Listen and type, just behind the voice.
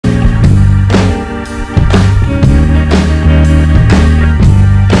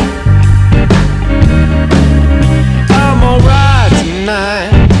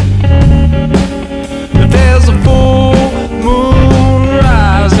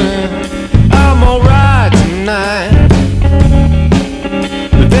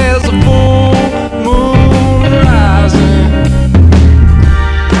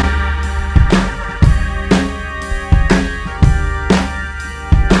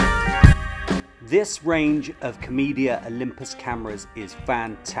This range of Camedia Olympus cameras is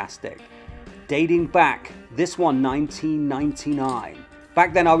fantastic. Dating back, this one 1999.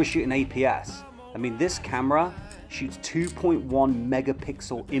 Back then I was shooting APS. I mean, this camera shoots 2.1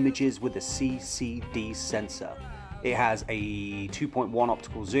 megapixel images with a CCD sensor. It has a 2.1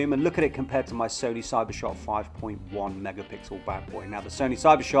 optical zoom, and look at it compared to my Sony CyberShot 5.1 megapixel bad boy. Now the Sony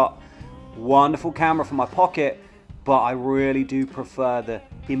CyberShot, wonderful camera for my pocket, but I really do prefer the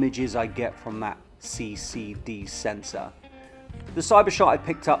images I get from that CCD sensor. The CyberShot I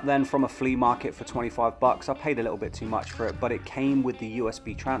picked up then from a flea market for 25 bucks. I paid a little bit too much for it, but it came with the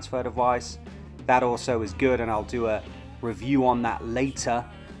USB transfer device. That also is good, and I'll do a review on that later.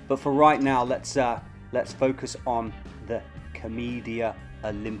 But for right now, let's focus on the Camedia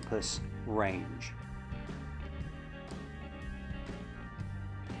Olympus range.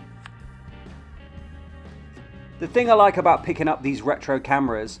 The thing I like about picking up these retro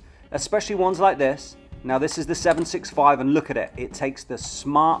cameras, especially ones like this, now this is the 765, and look at it, it takes the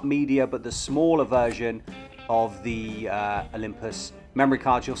smart media but the smaller version of the Olympus memory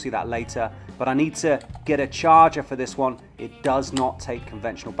cards. You'll see that later, but I need to get a charger for this one. It does not take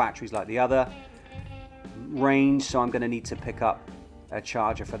conventional batteries like the other range, so I'm going to need to pick up a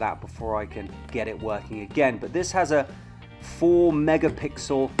charger for that before I can get it working again. But this has a 4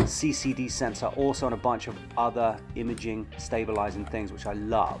 megapixel CCD sensor, also on a bunch of other imaging stabilizing things, which I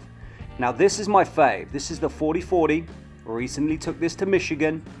love. Now this is my fave. This is the 4040. Recently took this to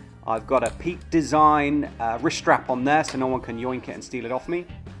Michigan. I've got a Peak Design wrist strap on there so no one can yoink it and steal it off me.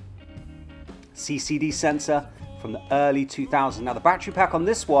 CCD sensor from the early 2000s. Now the battery pack on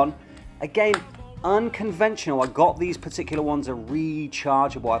this one, again, unconventional. I got these particular ones are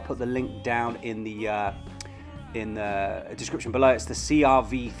rechargeable. I put the link down in the description below. It's the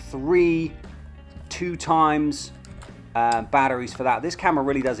CRV3 2 times batteries for that. This camera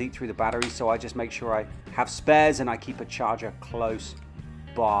really does eat through the batteries, so I just make sure I have spares and I keep a charger close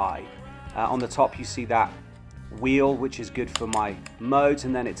by. On the top you see that wheel, which is good for my modes,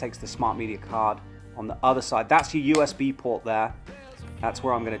 and then it takes the smart media card on the other side. That's your USB port there. That's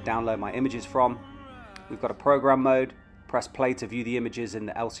where I'm going to download my images from. We've got a program mode. Press play to view the images in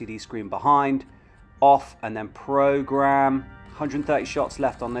the LCD screen behind. Off, and then program. 130 shots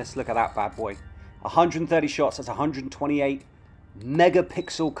left on this. Look at that bad boy. 130 shots. That's 128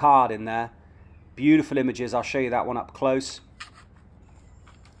 megapixel card in there. Beautiful images. I'll show you that one up close.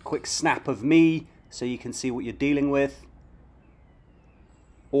 Quick snap of me so you can see what you're dealing with.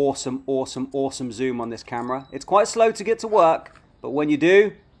 Awesome, awesome, awesome zoom on this camera. It's quite slow to get to work, but when you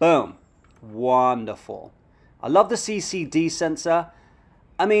do, boom, wonderful. I love the CCD sensor.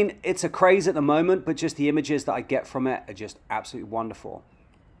 I mean, it's a craze at the moment, but just the images that I get from it are just absolutely wonderful.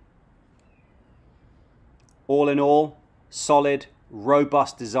 All in all, solid,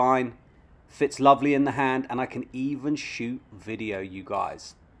 robust design, fits lovely in the hand, and I can even shoot video, you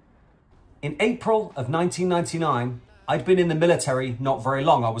guys. In April of 1999, I'd been in the military not very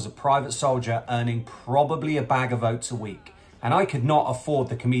long. I was a private soldier earning probably a bag of oats a week, and I could not afford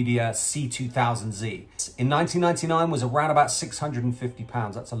the Camedia C4040. In 1999 was around about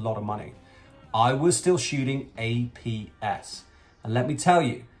 £650. That's a lot of money. I was still shooting APS. And let me tell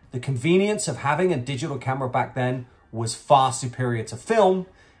you, the convenience of having a digital camera back then was far superior to film,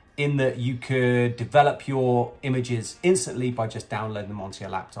 in that you could develop your images instantly by just downloading them onto your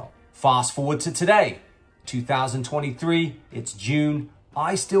laptop. Fast forward to today, 2023, it's June.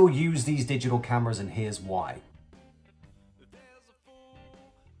 I still use these digital cameras, and here's why.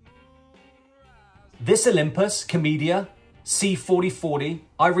 This Olympus Camedia C4040,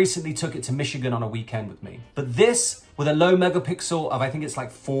 I recently took it to Michigan on a weekend with me. But this, with a low megapixel of, I think it's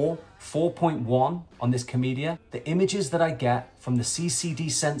like 4.1 on this Camedia, the images that I get from the CCD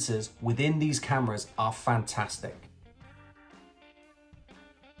sensors within these cameras are fantastic.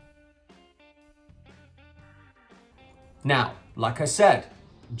 Now, like I said,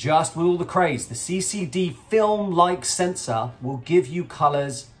 just with all the craze, the CCD film-like sensor will give you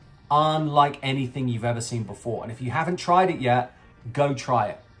colors unlike anything you've ever seen before. And if you haven't tried it yet, go try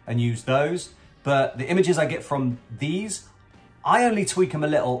it and use those. But the images I get from these, I only tweak them a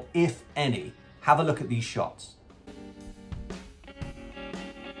little, if any. Have a look at these shots.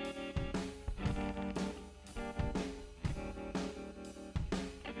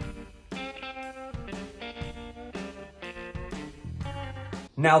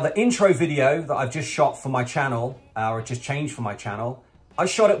 Now, the intro video that I've just shot for my channel, or just changed for my channel, I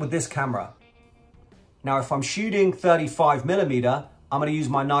shot it with this camera. Now, if I'm shooting 35mm, I'm going to use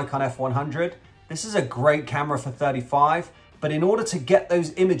my Nikon F100. This is a great camera for 35, but in order to get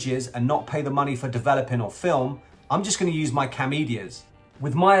those images and not pay the money for developing or film, I'm just going to use my Camedias.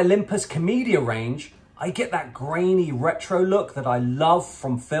 With my Olympus Camedia range, I get that grainy retro look that I love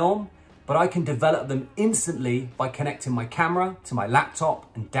from film, but I can develop them instantly by connecting my camera to my laptop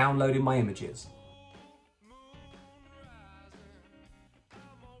and downloading my images.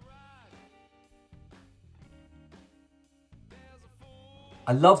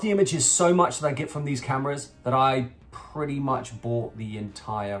 I love the images so much that I get from these cameras that I pretty much bought the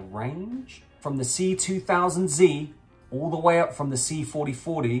entire range. From the C2000Z all the way up from the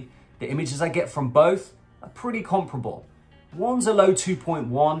C4040, the images I get from both are pretty comparable. One's a low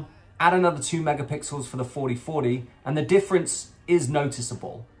 2.1, add another 2 megapixels for the 4040, and the difference is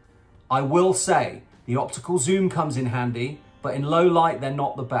noticeable. I will say, the optical zoom comes in handy, but in low light, they're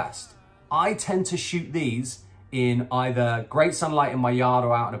not the best. I tend to shoot these in either great sunlight in my yard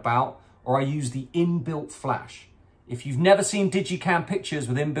or out and about, or I use the inbuilt flash. If you've never seen Digicam pictures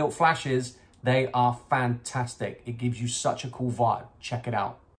with inbuilt flashes, they are fantastic. It gives you such a cool vibe. Check it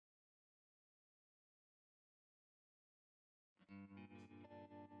out.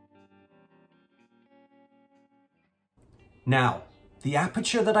 Now, the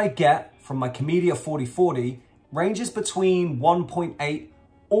aperture that I get from my Camedia 4040 ranges between 1.8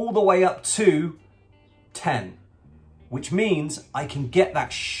 all the way up to 10, which means I can get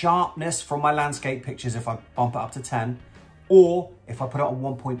that sharpness from my landscape pictures if I bump it up to 10, or if I put it on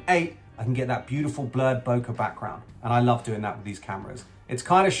 1.8, I can get that beautiful blurred bokeh background. And I love doing that with these cameras. It's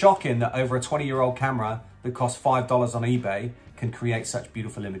kind of shocking that over a 20-year-old camera that costs $5 on eBay can create such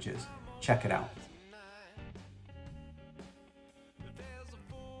beautiful images. Check it out.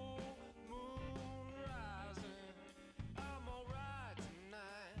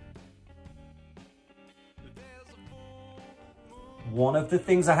 One of the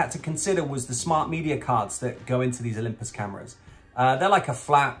things I had to consider was the smart media cards that go into these Olympus cameras. They're like a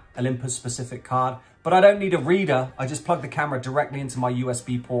flat Olympus specific card, but I don't need a reader. I just plug the camera directly into my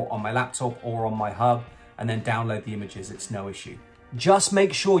USB port on my laptop or on my hub and then download the images. It's no issue. Just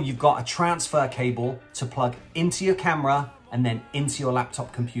make sure you've got a transfer cable to plug into your camera and then into your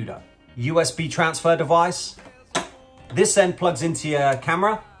laptop computer. USB transfer device. This end plugs into your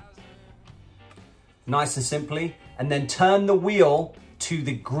camera, nice and simply, and then turn the wheel to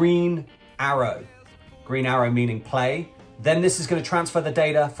the green arrow. Green arrow meaning play. Then this is going to transfer the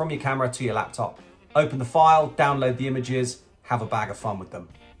data from your camera to your laptop. Open the file, download the images, have a bag of fun with them.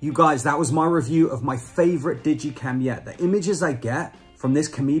 You guys, that was my review of my favorite Digicam yet. The images I get from this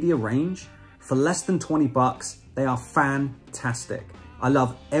Camedia range for less than 20 bucks, they are fantastic. I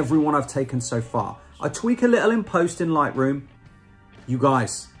love every one I've taken so far. I tweak a little in post in Lightroom. You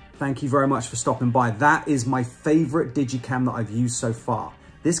guys, thank you very much for stopping by. That is my favorite Digicam that I've used so far.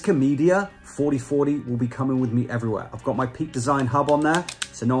 This Camedia 4040 will be coming with me everywhere. I've got my Peak Design hub on there,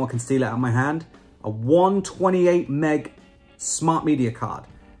 so no one can steal it out of my hand. A 128 meg smart media card.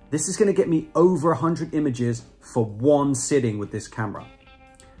 This is gonna get me over 100 images for one sitting with this camera.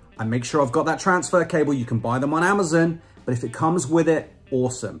 I make sure I've got that transfer cable. You can buy them on Amazon, but if it comes with it,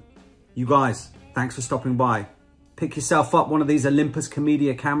 awesome. You guys, thanks for stopping by. Pick yourself up one of these Olympus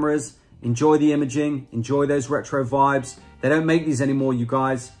Camedia cameras. Enjoy the imaging, enjoy those retro vibes. They don't make these anymore, you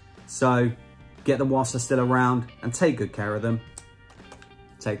guys. So get them whilst they're still around and take good care of them.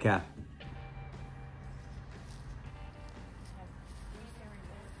 Take care.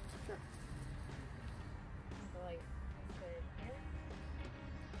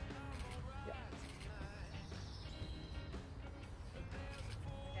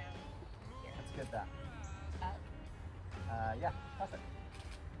 Let's get that. Yeah, perfect.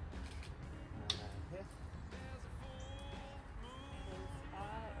 Here.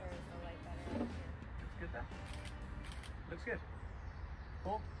 Good there. Looks good.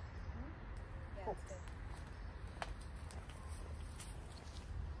 Cool. Yeah, Cool. it's good.